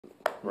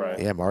Right.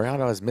 Yeah,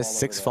 Mariano has missed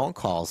 6 phone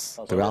calls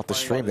throughout the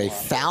stream. They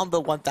found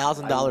the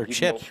 $1,000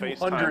 chip.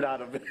 200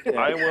 out of it.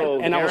 I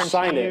will And I will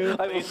sign it.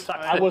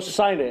 I will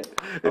sign it.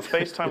 A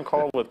FaceTime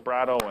call with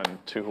Brad Owen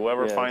to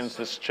whoever finds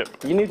this chip.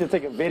 You need to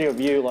take a video of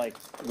you, like,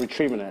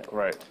 retrieving it.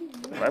 Right.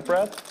 Right,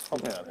 Brad?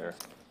 Help me out here.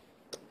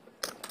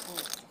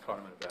 Caught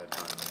him at a bad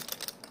time.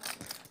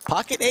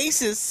 Pocket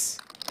aces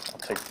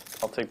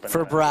I'll take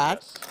for banana, Brad.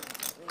 yes.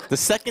 The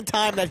second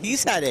time that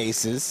he's had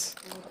aces.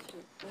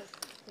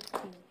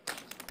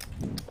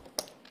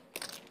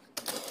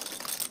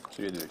 So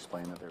you had to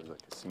explain that there was a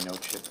casino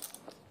chip.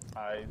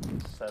 I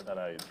said that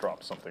I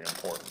dropped something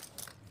important.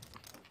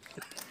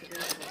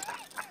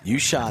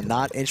 Yusha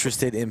not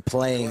interested in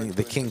playing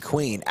the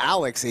king-queen.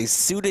 Alex, a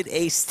suited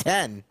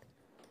ace-10.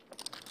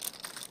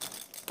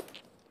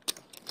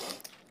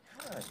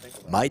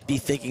 Might be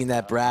thinking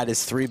that Brad is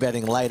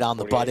 3-betting light on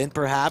the button,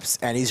 perhaps,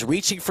 and he's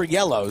reaching for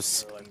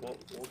yellows. Like, we'll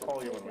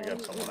call you when we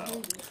get someone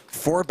out.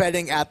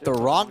 4-betting at the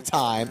wrong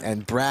time,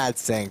 and Brad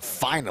saying,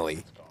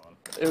 finally.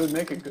 It would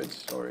make a good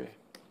story.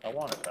 I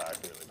want it back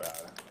really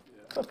bad.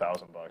 It's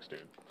 $1,000,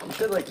 dude. You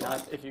should like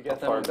not, if you get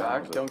that one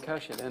back, don't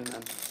cash it in,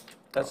 man.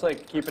 That's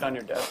like, keep it on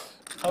your desk.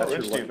 How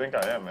rich do you think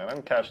I am, man?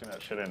 I'm cashing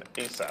that shit in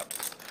ASAP.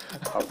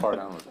 How far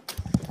down was it?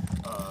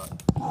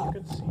 You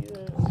could see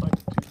it. It's like 2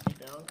 feet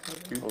down.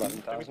 Maybe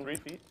 11,000. 3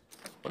 feet.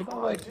 What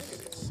about like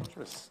some sort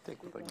of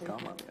stick with like gum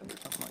on the end or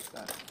something like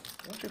that?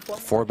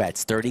 4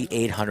 bets,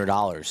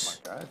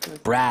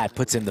 $3,800. Brad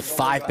puts in the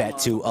 5-bet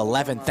to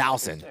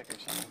 11,000.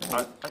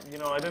 You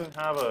know, I didn't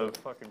have a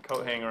fucking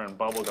coat hanger and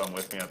bubble gum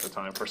with me at the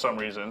time for some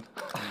reason.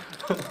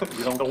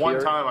 The one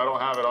time I don't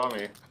have it on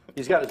me.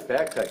 He's got his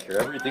backpack here.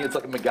 Everything, it's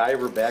like a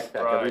MacGyver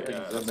backpack. Right, Everything's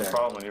yeah, in that's there. the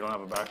problem when you don't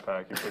have a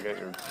backpack. You forget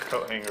your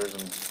coat hangers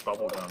and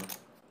bubble gum.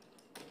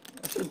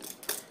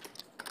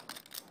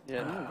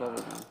 Yeah, no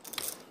bubble gum.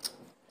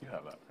 You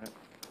have that, right?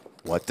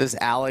 What does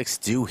Alex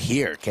do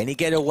here? Can he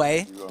get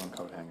away You own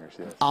coat hangers,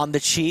 yes. on the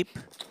cheap?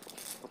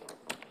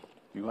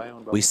 You own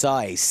bubble We saw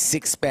a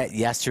 6-bet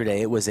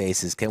yesterday. It was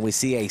aces. Can we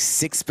see a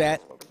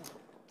 6-bet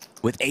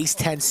with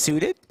ace-10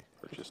 suited?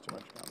 Purchase too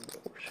much gum.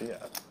 Where's she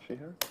at? Is she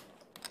here?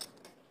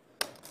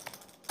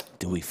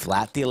 Do we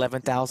flat the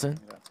 11,000?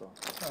 Yeah, so.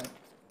 Alright.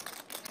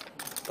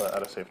 But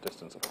at a safe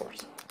distance, of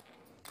course.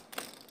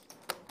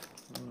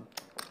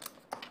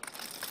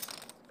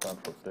 God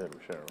forbid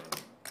we share a room.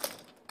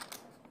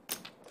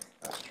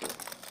 That's true.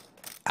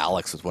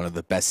 Alex was one of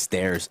the best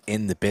stayers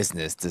in the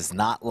business. Does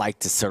not like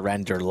to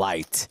surrender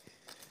light.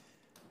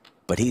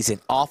 But he's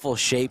in awful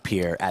shape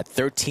here at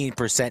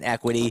 13%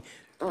 equity.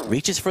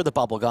 Reaches for the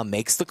bubble gum,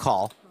 makes the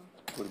call.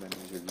 Would have been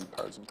easier to do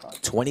cards and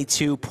pockets.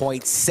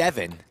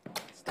 22.7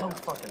 Still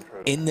fucking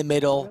true. in the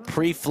middle,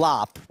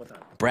 pre-flop.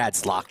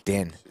 Brad's locked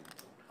in.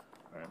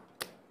 Alright.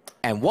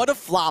 And what a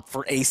flop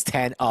for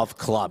ace-10 of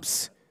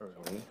clubs.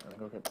 Early. I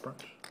go get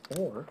brunch.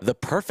 Or The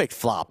perfect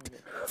flop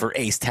for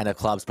ace-10 of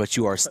clubs, but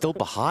you are still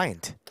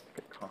behind.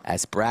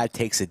 As Brad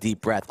takes a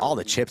deep breath, all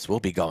the chips will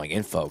be going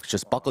in, folks.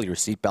 Just buckle your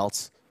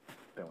seatbelts.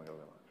 then we go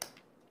that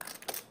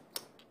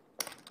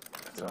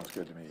That sounds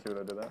good to me. See what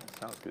I did there?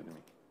 Sounds good to me.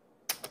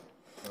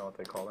 You know what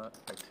they call that?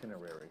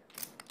 Itinerary.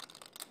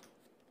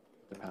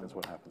 Depends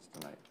what happens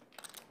tonight.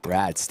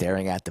 Brad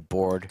staring at the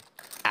board.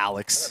 I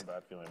Alex had a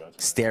bad feeling about it.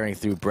 staring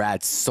through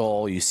Brad's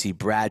soul. You see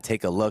Brad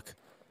take a look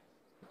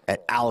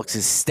at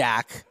Alex's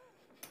stack.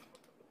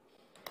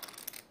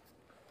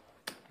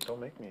 Don't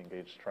make me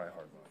engage try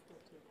hard mode.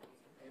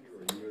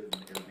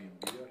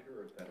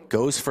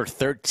 Goes for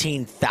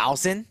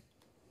 13,000. In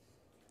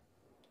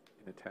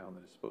a town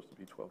that is supposed to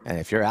be 12 And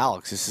if you're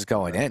Alex, this is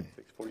going in. It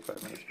takes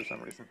 45 minutes for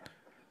some reason.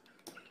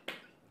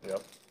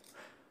 Yep.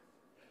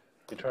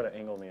 You tried to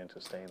angle me into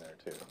staying there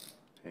too.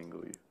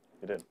 Angle you.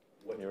 You did.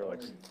 You were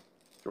like,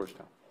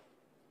 Georgetown.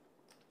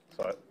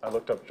 so I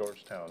looked up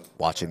Georgetown.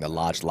 Watching the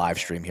Lodge live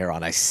stream here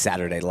on a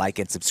Saturday. Like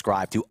and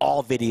subscribe to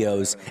all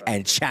videos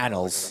and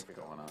channels.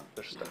 Going on.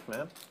 There's stuff,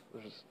 man.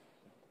 There's just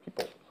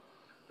people.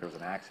 There was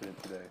an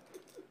accident today.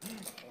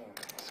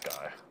 This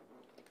guy.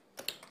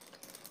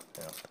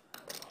 Yeah.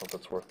 Hope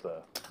it's worth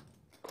the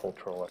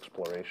cultural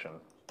exploration.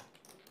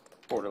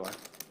 Borderline.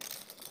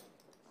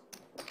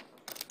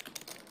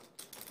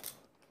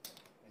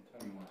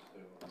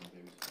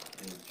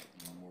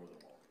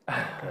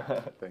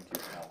 Thank you.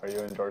 Are you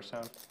in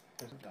Georgetown?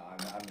 No, I'm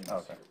in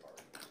Okay. Cedar Park.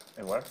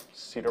 In where?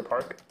 Cedar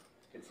Park?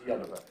 It's the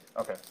other way.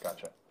 Okay,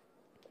 gotcha.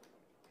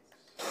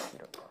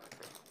 Cedar Park.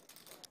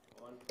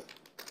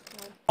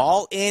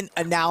 All in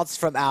announced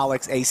from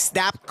Alex. A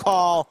snap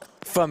call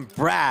from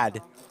Brad.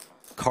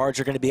 Cards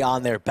are going to be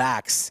on their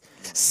backs.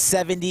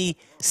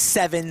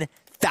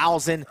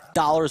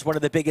 $77,000. One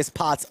of the biggest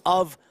pots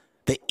of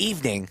the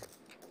evening.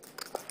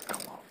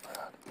 Come on,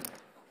 Brad.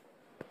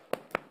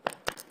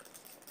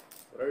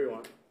 Whatever you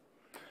want.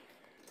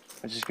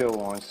 I just go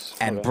once.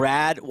 And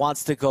Brad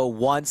wants to go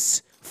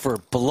once for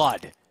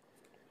blood.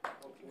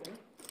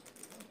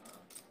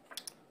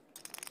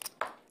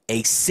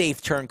 A safe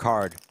turn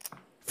card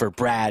for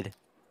Brad.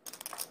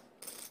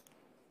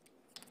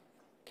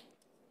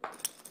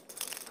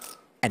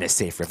 And a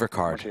safe river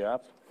card. What's he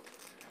at?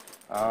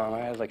 I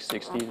had like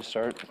 60 to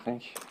start, I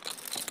think.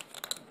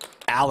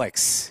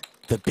 Alex,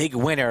 the big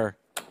winner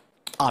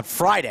on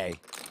Friday,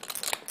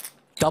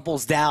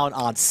 doubles down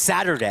on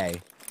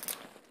Saturday,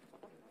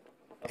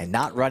 and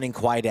not running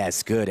quite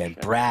as good. And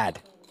Brad,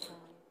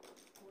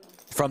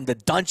 from the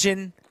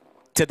dungeon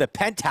to the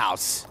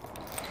penthouse.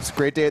 It's a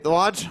great day at the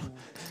lodge.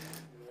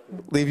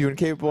 Leave you in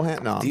capable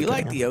hand. No. Do you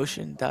like the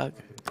ocean, Doug?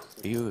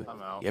 You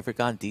out. ever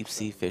gone deep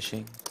sea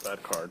fishing?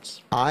 Bad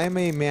cards. I'm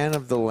a man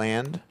of the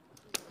land.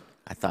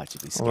 I thought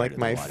you'd be I scared like of the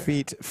my water.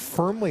 feet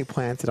firmly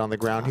planted on the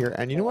ground here.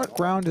 And you know what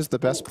ground is the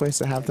best place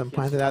to have them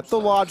planted at? The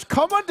lodge.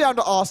 Come on down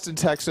to Austin,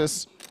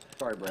 Texas.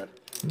 Sorry, Brad.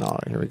 No,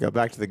 here we go.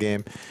 Back to the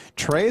game.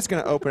 Trey's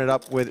going to open it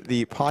up with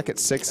the pocket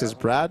sixes.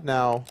 Brad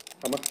now.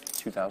 How much?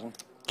 2,000.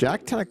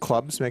 Jack 10 of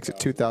clubs makes it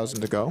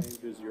 2,000 to go. I'll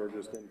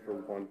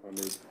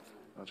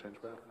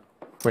change Brad.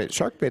 Wait,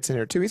 Shark Bait's in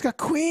here too. He's got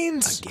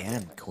queens.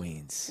 Again,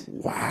 queens.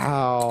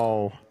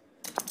 Wow.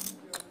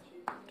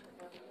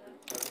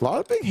 A lot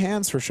of big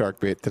hands for Shark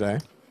Bait today.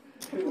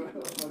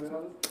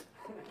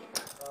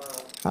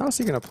 How is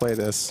he going to play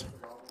this?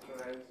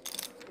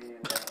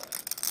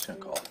 Just gonna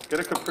call. Get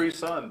a Capri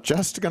Sun.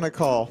 Just going to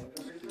call.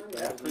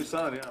 Capri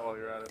Sun, yeah, while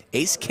you're at it.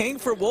 Ace King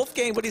for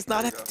Wolfgang, but he's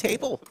not at the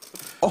table.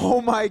 Oh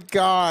my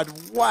God.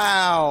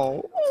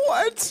 Wow.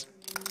 What?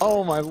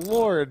 Oh my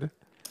Lord.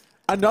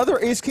 Another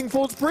Ace King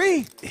folds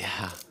free.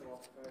 Yeah.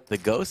 The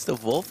ghost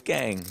of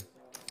Wolfgang.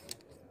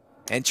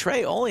 And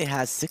Trey only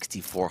has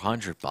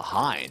 6,400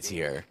 behind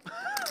here.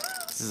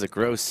 This is a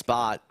gross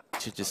spot.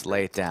 Should just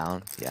lay it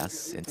down.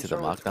 Yes, into the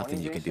muck.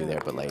 Nothing you can do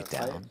there but lay it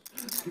down.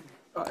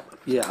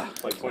 Yeah.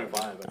 Like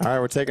 25. All right,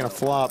 we're taking a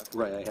flop.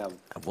 Right, I have.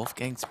 And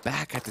Wolfgang's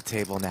back at the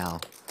table now.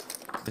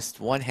 Missed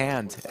one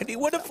hand. And he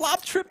would have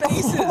flopped trip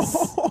aces.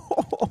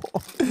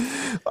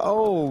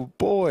 Oh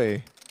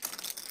boy.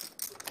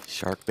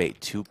 Shark bait,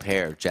 2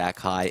 pair, jack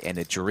high, and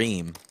a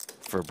dream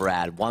for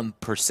Brad.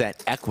 1%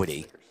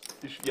 equity.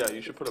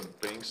 You should put a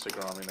bank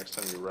sticker on me next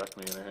time you wreck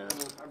me in a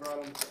hand. I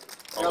brought him.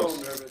 I got a little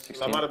nervous.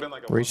 That might have been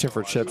like a Reaching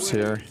for chips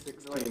here.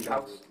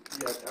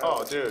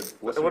 Oh, dude. It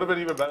would have been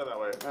even better that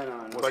way. I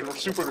know. Like,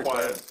 super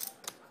quiet.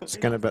 It's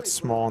going to bet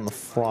small on the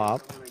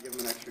flop.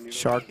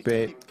 Shark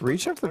Bait.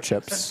 Reaching for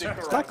chips.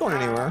 It's not going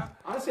anywhere.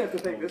 Honestly, I have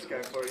to thank this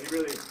guy for it. He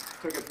really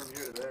took it from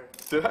here to there.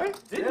 Did I?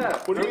 Yeah.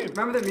 What do you mean?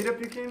 Remember the meetup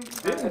you came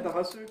at the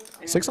Hustler?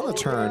 6 on the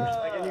turn.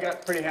 Like, and you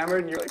got pretty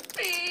hammered, and you're like,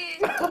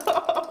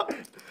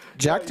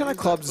 Jack 10 of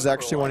clubs is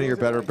actually one of your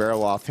better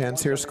barrel off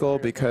hands here, Skull,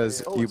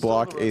 because you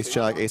block ace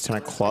jack, ace 10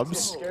 of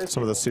clubs,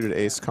 some of the suited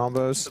ace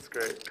combos. That's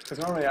great. Because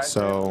normally I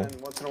So- and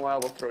then once in a while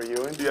we'll throw you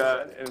in.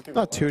 Yeah. And people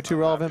Not too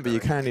relevant, but you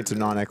kind of need some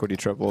non-equity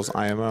triples,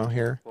 IMO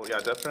here. Well, yeah,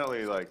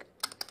 definitely bang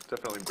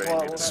Well,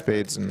 me. well,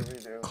 Spades and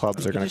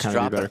clubs are going to Just kind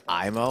of drop be an better.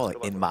 IMO,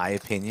 like, in my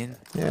opinion.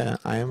 Yeah,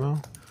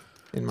 IMO,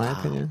 in my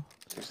opinion.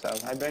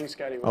 6,000. I banged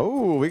Scotty.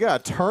 Oh, we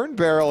got a turn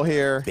barrel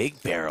here.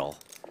 Big barrel.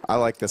 I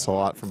like this a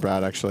lot from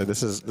Brad, actually.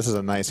 This is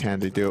a nice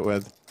hand to do it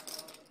with.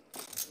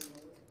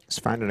 He's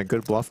finding a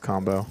good bluff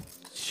combo.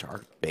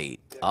 Shark bait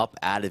up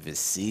out of his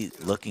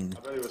seat, looking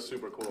I bet he was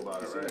super cool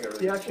about it,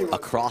 right? he actually was,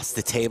 across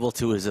the table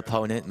to his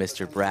opponent,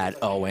 Mr. Brad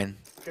Owen.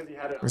 because he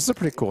had it. This is a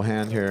pretty cool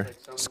hand here,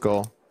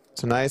 Skull.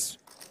 It's a nice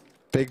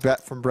big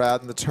bet from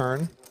Brad in the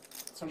turn.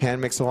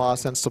 Hand makes a lot of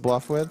sense to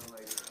bluff with.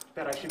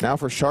 Bet I should Now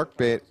for Shark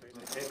Bait.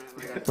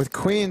 With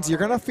queens, you're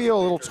going to feel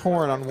a little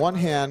torn on one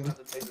hand.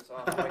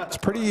 It's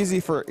pretty easy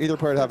for either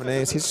player to have an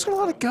ace. He's just going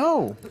to let it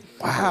go.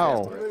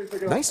 Wow.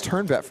 Nice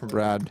turn bet from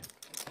Brad.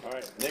 All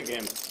right, Nick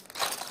game.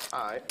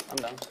 Alright. I'm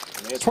done.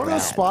 It's one of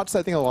those spots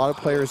I think a lot of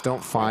players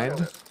don't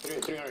find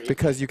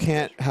because you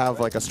can't have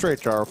like a straight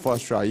draw or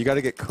flush draw. You got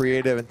to get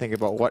creative and think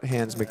about what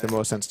hands make the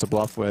most sense to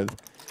bluff with.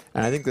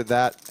 And I think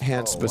that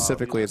hand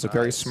specifically is a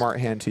very smart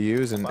hand to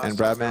use, and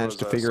Brad managed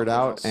to figure it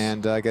out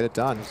and get it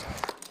done.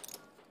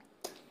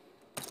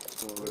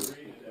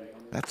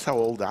 That's how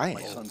old I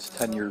My am. son's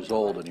 10 years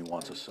old and he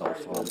wants a cell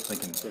phone. I'm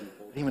thinking, I didn't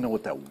even know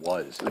what that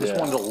was. I just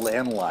wanted a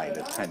landline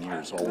at 10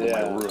 years old in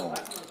my room.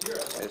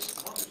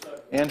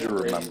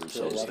 Andrew remembers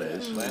those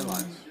days.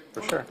 Landlines,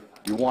 for sure.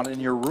 You want it in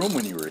your room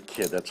when you were a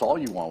kid. That's all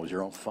you want was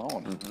your own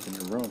phone in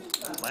your room.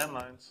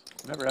 Landlines.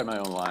 Never had my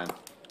own line.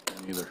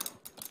 Either.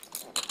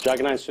 Jack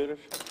and 9 suited.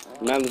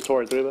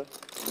 Mandatory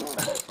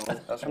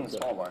 3-bet. That's from the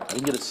small bar. I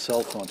didn't get a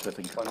cell phone until I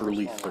think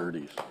early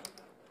 30s.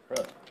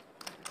 Really?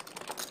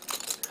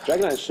 Jack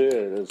and 9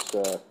 suited is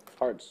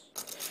hearts.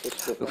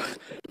 It's different.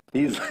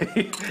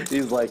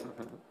 He's like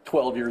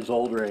 12 years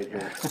old right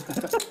here.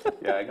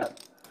 Yeah, I got,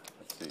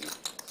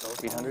 let's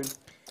see, 800.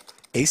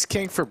 Ace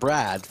King for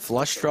Brad,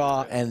 flush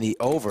draw and the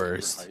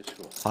overs. High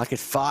school. Pocket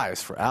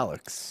fives for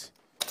Alex.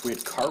 We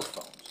had car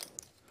phones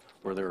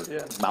where they were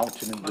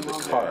mounted into the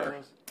car.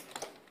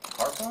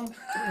 Car phone?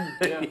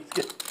 Yeah,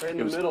 right in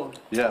the middle.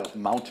 Yeah, it was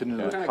mounted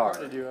into What the kind of car.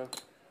 car did you have?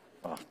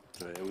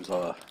 It was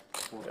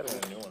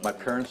my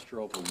parents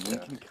drove a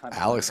Lincoln Continental.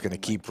 Alex gonna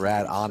keep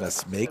Brad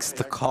honest, makes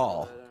the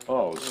call.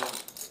 Oh, it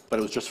was But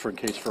it was just for in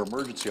case for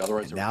emergency.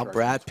 Otherwise, they were Now charging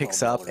Brad us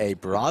picks up a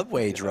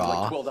Broadway like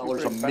draw,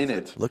 $12 a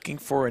minute. looking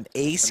for an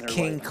ace, And they're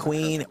king, like,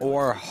 queen,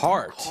 or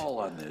heart. Call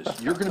on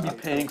this. You're going to be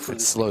paying for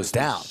this. slows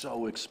because down. It's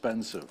so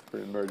expensive. For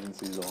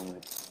emergencies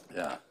only.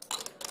 Yeah.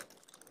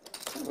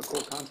 Kind of a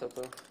cool concept,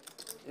 though.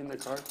 In the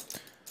car.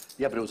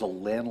 Yeah, but it was a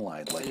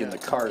landline, like in the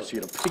car, so you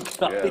had to pick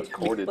it up. Yeah, it's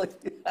corded.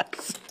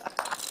 Yes.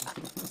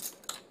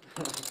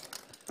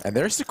 And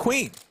there's the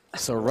queen.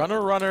 So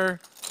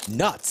runner,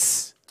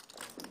 nuts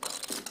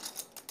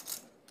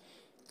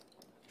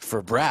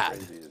for Brad.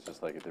 It's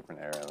just like a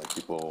different era. Like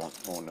people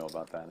won't know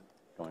about that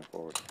going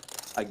forward.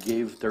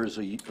 There's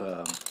a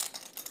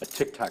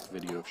TikTok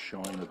video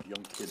showing of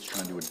young kids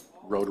trying to do a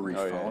rotary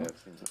Oh yeah, phone.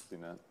 I've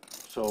seen that.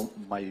 So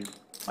my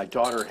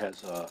daughter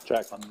has a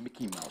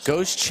Mickey Mouse.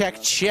 Goes check.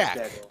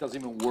 That doesn't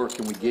even work,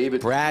 and we gave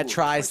it. Brad to her.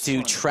 tries My to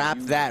son trap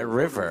used that the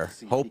river, rotary to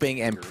see if he hoping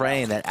could and figure it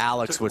praying out. that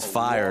Alex Took would a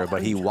fire,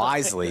 but he long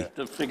wisely time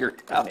to figure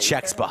it out.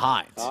 checks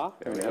behind. Yeah,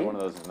 we had one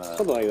of those in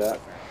Something like that.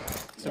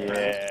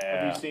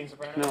 Yeah. Have you seen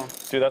Sopranos? No.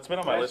 Dude, that's been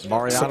on my list.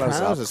 Mariano's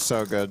Sopranos up. is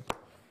so good.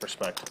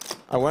 Respect.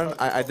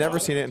 I'd never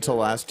seen it until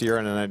last year,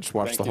 and then I just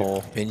watched the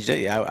whole. Binged it?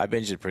 Yeah, I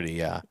binged it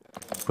pretty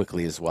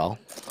quickly as well.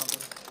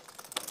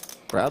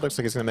 Brad looks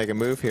like he's gonna make a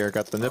move here.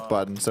 Got the nip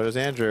button. So does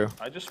Andrew.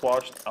 I just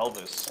watched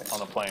Elvis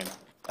on a plane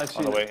I've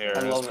on seen the way it. here. I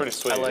It was love pretty it.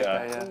 sweet. I like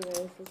yeah. that,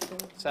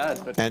 yeah.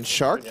 Sad, but And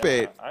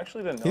Sharkbait. I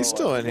actually didn't know. He's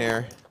still in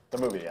here. The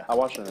movie, yeah. I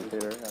watched it in the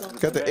theater. Yeah.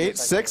 Got the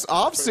 8-6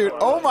 offsuit.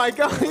 Oh my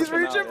God, he's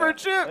reaching for I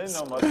didn't chips.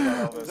 know much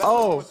about Elvis.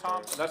 Oh,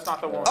 That's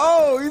not the one.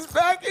 oh, he's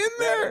back in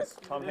there.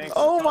 Tom Hanks.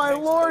 Oh Tom my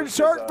Hanks Lord, plays,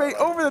 Sharkbait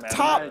over the man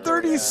top,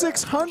 manager,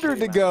 3,600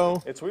 to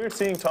go. It's weird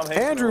seeing Tom Hanks.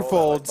 Andrew in a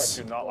role that, folds.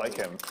 I do not like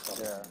him.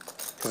 Yeah.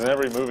 Because in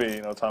every movie,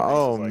 Tom Hanks.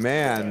 Oh is like,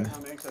 man.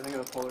 Tom Hanks, I think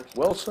of the Polar.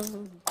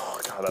 Wilson.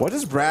 Oh god. What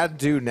does Brad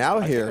do now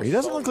here? He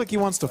doesn't look like he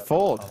wants to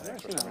fold.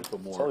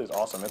 Sully's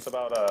awesome. It's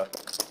about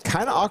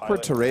Kind of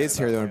awkward to raise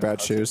here though in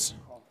Brad's shoes.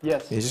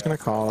 Yes. He's just gonna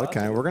call.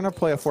 Okay, we're gonna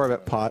play a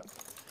 4-bet pot.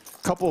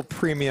 Couple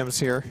premiums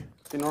here.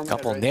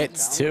 Couple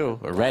nits too,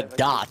 or red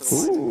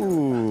dots.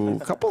 Ooh,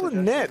 couple of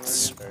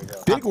nits.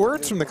 Big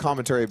words from the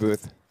commentary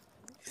booth.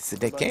 It's a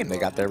big game. They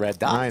got their red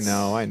dots.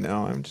 I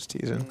know. I'm just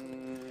teasing.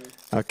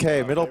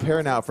 Okay, middle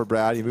pair now for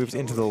Brad. He moves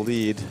into the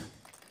lead.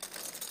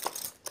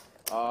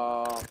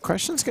 The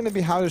question's going to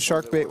be how does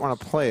Sharkbait want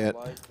to play it?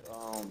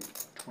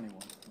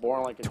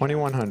 Born like a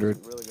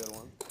 2,100. really good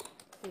one.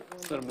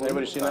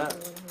 Anybody seen that?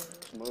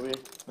 It's a movie.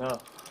 No.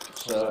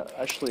 It's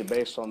actually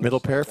based on Middle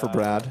this, pair like, for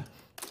Brad.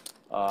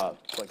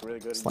 It's like really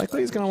good. It's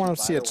likely he's going to want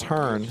to see a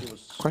turn.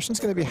 Question's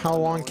going to be how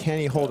long can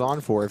he hold on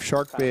for if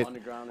Sharkbait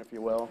Underground, if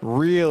you will.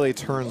 really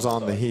turns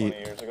on the heat.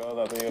 20 years ago,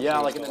 that video Yeah,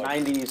 was like in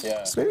the 90s.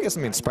 Yeah. So maybe get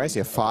something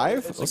spicy. A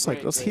 5?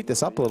 Let's heat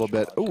this up a little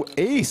bit. Ooh,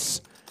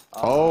 ace.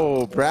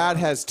 Oh, Brad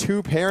has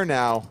 2 pair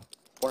now.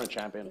 Born a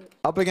champion.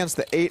 Up against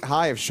the 8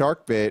 high of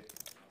Sharkbait.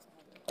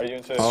 Are you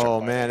into?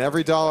 Oh man,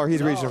 every dollar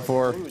he's reaching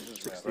for.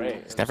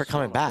 It's never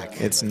coming back.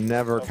 It's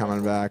never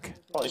coming back.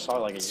 Probably saw it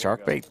like a year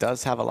Sharkbait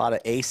does have a lot of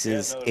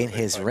aces in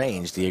his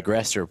range, the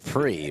aggressor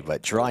pre,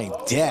 but drawing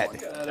dead.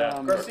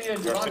 Garcia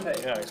and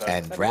Durante. Yeah, exactly.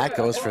 And Brad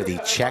goes for the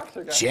check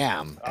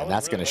jam, and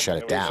that's going to shut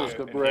it down.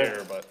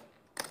 Here, but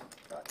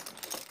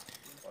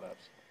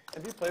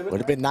Have you played with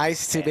Would have been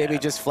nice to maybe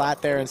just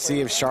flat there and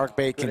see if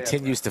Sharkbait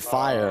continues to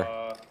fire,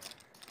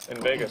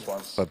 in Vegas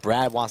once. but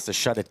Brad wants to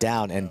shut it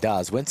down and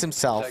does. Wins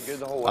himself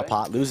a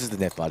pot, loses the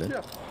nip button.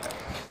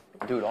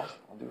 I'll do it all.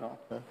 I'll do it all.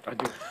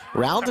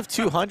 Round of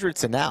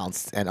 200's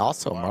announced, and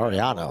also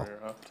Mariano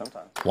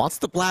Sometimes. wants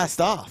to blast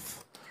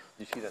off.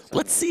 You see that?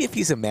 Let's see if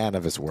he's a man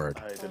of his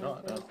word. I did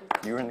not know.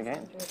 You were in the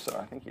game, so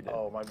I think you did.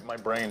 Oh, my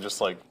brain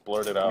just like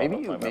blurted out. maybe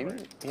of you, my maybe.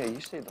 memory. Yeah, you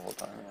stayed the whole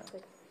time. Yeah.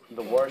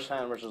 The worst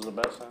hand versus the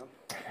best hand.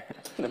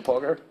 In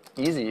poker,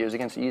 easy. It was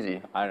against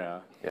easy. I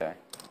know. Yeah.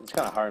 It's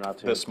kind of hard not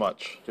to. This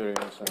much. do it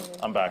against him.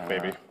 I'm back,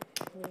 baby.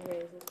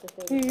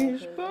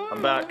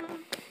 I'm back.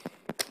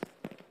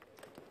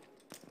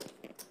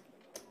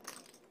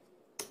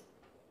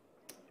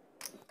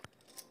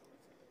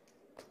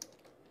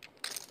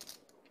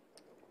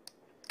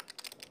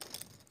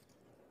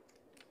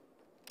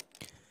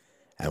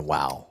 And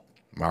wow,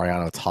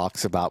 Mariano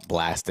talks about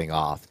blasting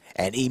off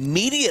and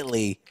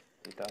immediately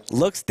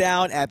looks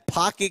down at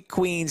pocket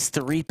queens,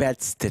 3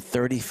 bets to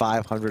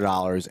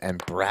 $3,500, and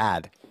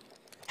Brad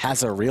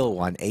has a real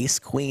one. Ace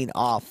queen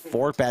off,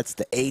 4 bets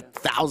to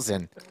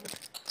 8,000.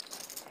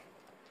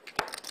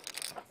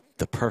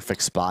 The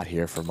perfect spot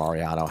here for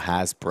Mariano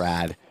has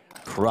Brad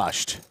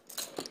crushed.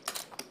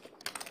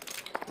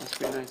 Must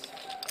be nice.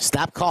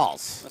 Snap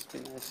calls. Must be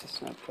nice to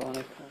snap call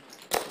anything.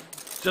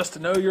 Just to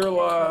know you're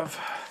alive.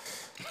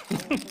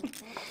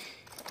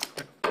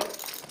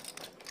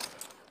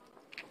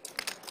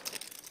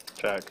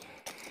 Check.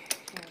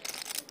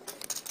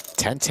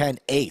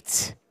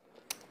 10-10-8.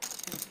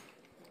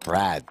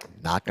 Brad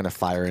not going to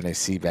fire in a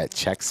C-bet.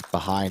 Checks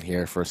behind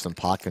here for some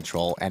pot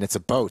control, and it's a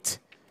boat.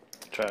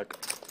 Check.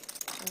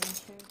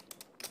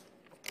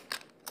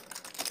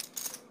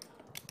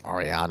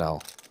 Mariano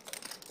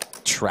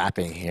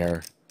trapping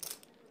here.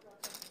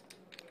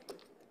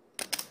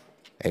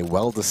 A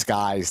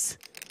well-disguised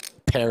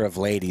pair of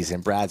ladies,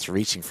 and Brad's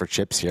reaching for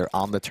chips here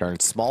on the turn.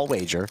 Small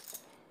wager,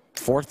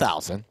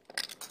 4,000.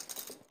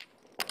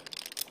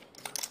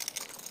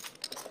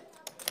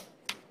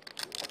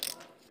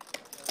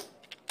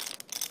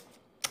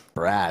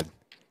 Brad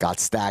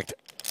got stacked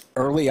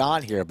early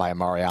on here by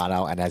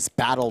Mariano and has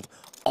battled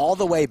all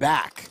the way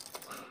back.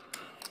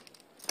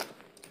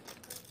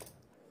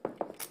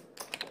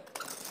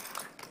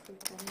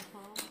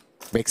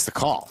 Makes the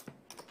call.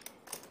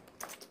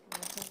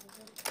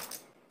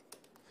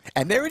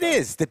 And there it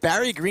is, the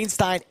Barry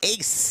Greenstein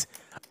ace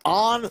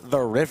on the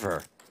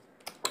river.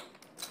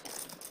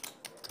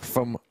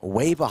 From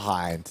way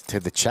behind to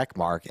the check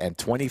mark and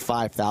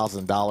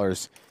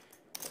 $25,000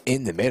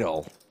 in the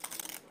middle.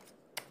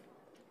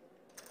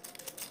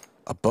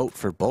 A boat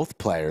for both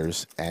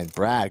players, and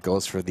Brad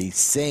goes for the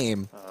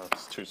same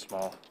It's too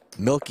small.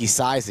 milky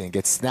sizing,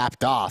 gets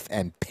snapped off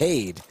and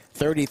paid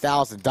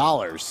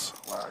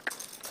 $30,000. Whack.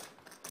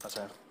 That's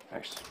it.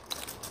 Thanks.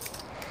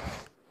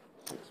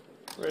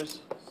 Where's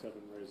 7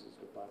 raises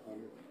to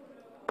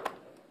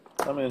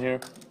 500. I'm in here.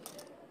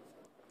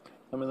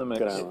 I'm in the mix.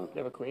 Good island. you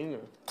have a queen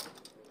or?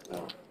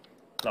 No.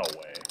 No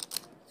way.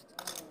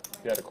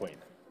 You had a queen.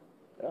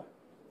 Yeah.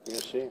 You're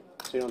gonna see it.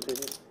 See it on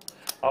TV.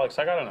 Alex,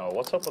 I gotta know,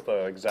 what's up with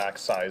the exact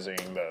sizing,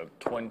 the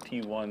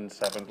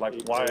 21/7?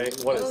 Like, why?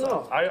 What is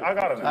that? I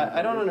gotta know.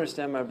 I don't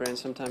understand my brain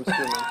sometimes too,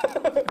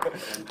 man.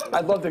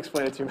 I'd love to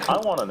explain it to you, man. I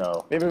want to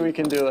know. Maybe we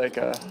can do like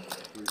a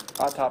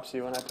autopsy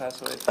when I pass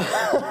away.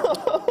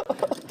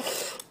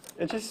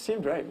 It just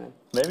seemed right, man.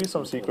 Maybe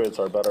some secrets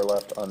are better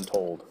left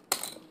untold.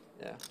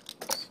 Yeah.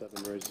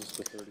 7 raises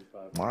to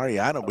 35.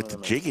 Mariano with the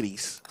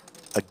jiggities.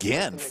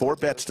 Again, 4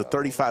 bets to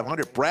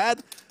 3,500.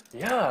 Brad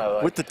Yeah.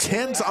 Like, with the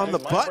 10s on the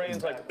my button.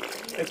 brain's like,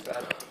 It's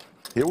bad.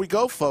 Here we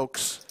go,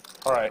 folks.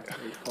 all right.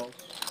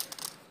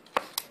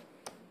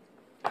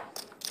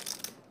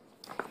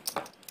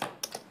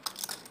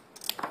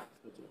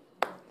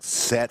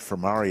 Set for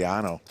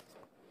Mariano.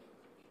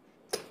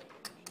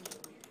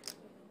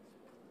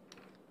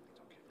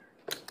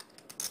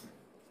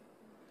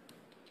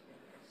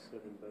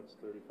 That's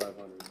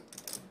 3,500.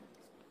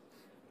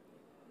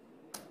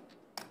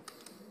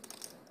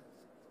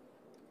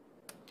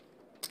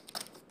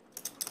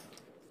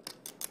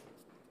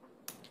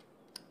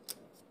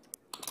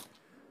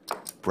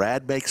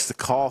 Brad makes the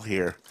call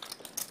here.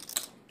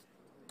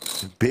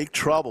 In big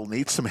trouble,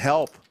 needs some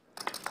help.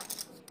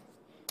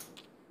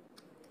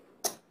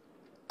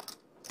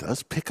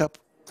 Does pick up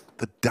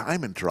the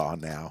diamond draw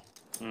now.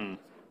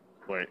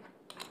 Wait.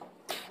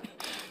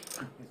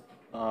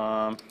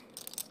 All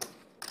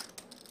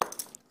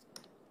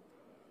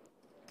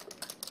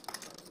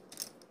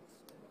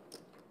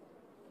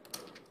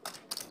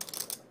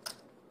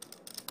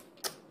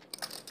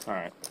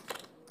right.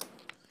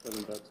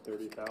 7 bets,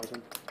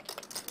 30,000.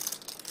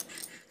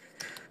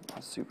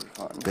 That's super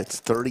fun. That's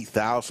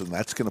 30,000.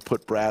 That's going to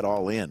put Brad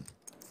all in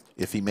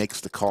if he makes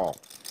the call.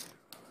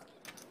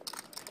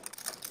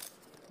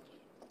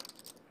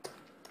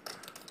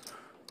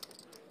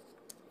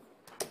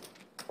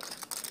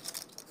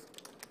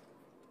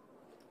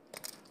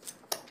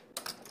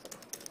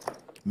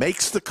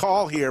 Makes the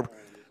call here.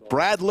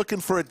 Brad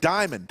looking for a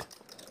diamond.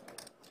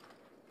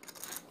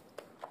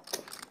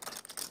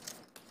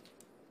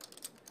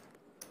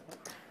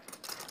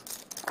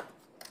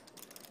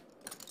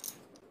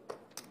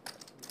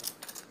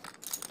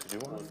 Do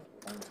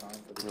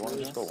you want to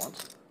just go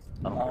once?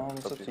 I don't care.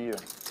 It's up to you.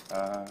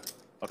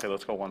 Okay,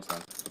 let's go once then.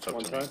 It's up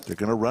to me. They're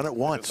going to run it It's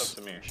once.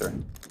 up to me. Sure.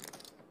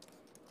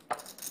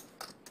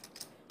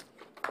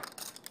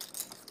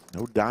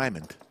 No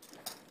diamond.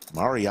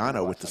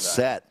 Mariano with the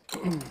set.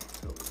 Will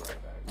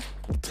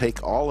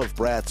take all of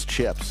Brad's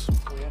chips.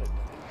 We had it.